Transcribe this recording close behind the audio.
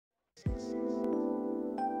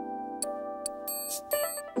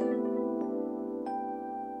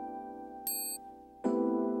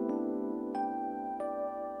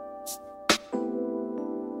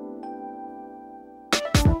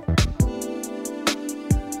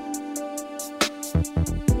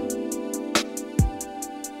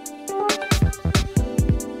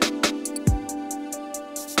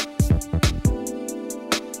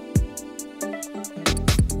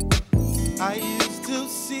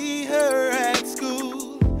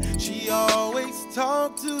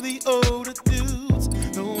out to the older dudes,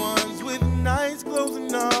 the ones with nice clothes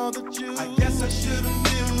and all the juice. I guess I should've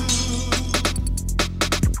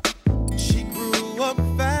knew. She grew up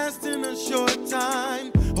fast in a short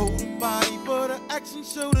time, holding body but her action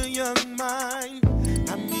showed a young mind.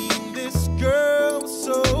 I mean, this girl was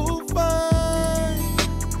so fine.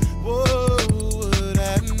 Whoa, would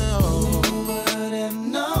have known. Who would have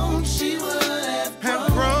known she would have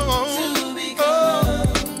grown to become?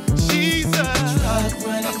 She's a truck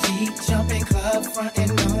running, Jeep jumping, club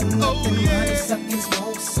fronting, on nothing, money sucking,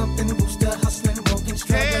 smoke something, booster hustling, broken,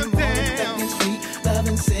 struggling, rolling, ducking, street,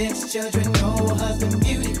 loving, 6 children, no husband,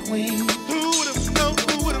 beauty queen. Who would have known?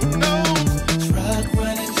 Who would have known? Truck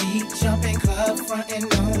running, Jeep jumping, club fronting,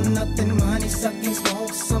 on nothing, money sucking,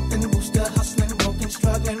 smoke something, booster hustling, broken,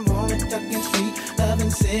 struggling, rolling, ducking, street, loving,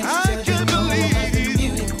 6 I children, can't no husband,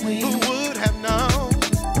 beauty believe. queen. Who would have known?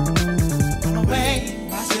 On the way,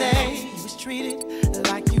 I say you was treated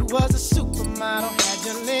like you was a supermodel. Had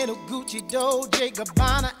your little Gucci, Dolce,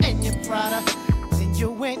 Gabbana, and your Prada. Then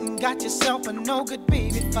you went and got yourself a no good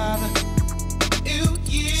baby father. You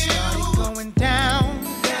started going down,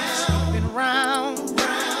 been round.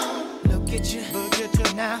 Look at you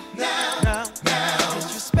now.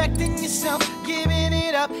 Disrespecting yourself, giving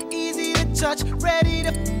it up, easy to touch, ready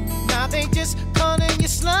to. Now they just calling you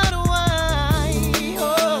slut away.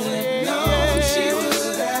 Oh, yeah. She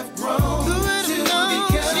would have grown. Who would have known?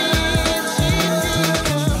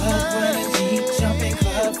 She jumping,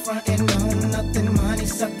 club fronting, on nothing, money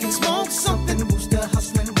sucking, smoke something, booster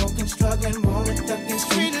hustling, broken, struggling, rolling, ducking,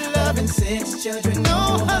 street loving, 6 children,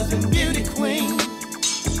 no husband, beauty queen.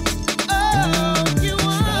 Oh, you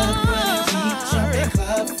are. Jumping,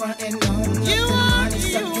 club fronting, on nothing, money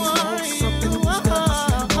sucking, smoke something, booster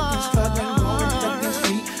hustling, broken, struggling, rolling, ducking,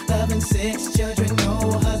 street loving, 6 children, no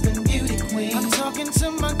husband, beauty queen. I'm talking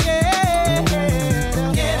to my girl.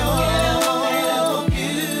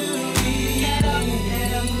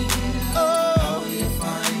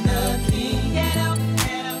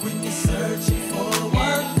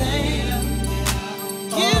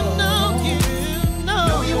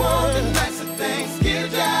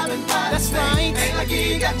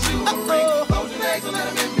 You got you a ring. Hold your legs and let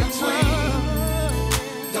them in between.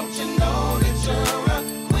 Don't you know that you're a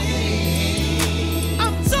queen?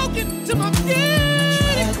 I'm talking to my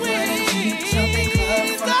beauty queen. Jumping, club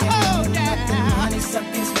fronting, nothing, money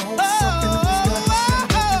sucking, smoke something,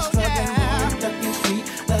 struggling, ducking, street,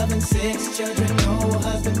 loving, 6 children, no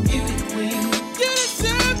husband, beauty queen. You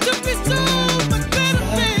deserve to be so much better,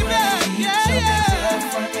 baby. Yeah.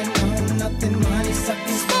 Fronting, nothing, money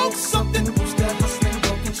sucking, smoke something,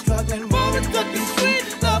 struggling, rolling, ducking, sweet,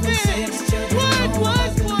 loving, 6 children, no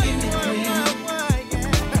husband, beauty queen.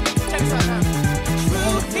 Check this out now.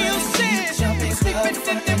 True, feel sin, sleeping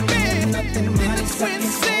in the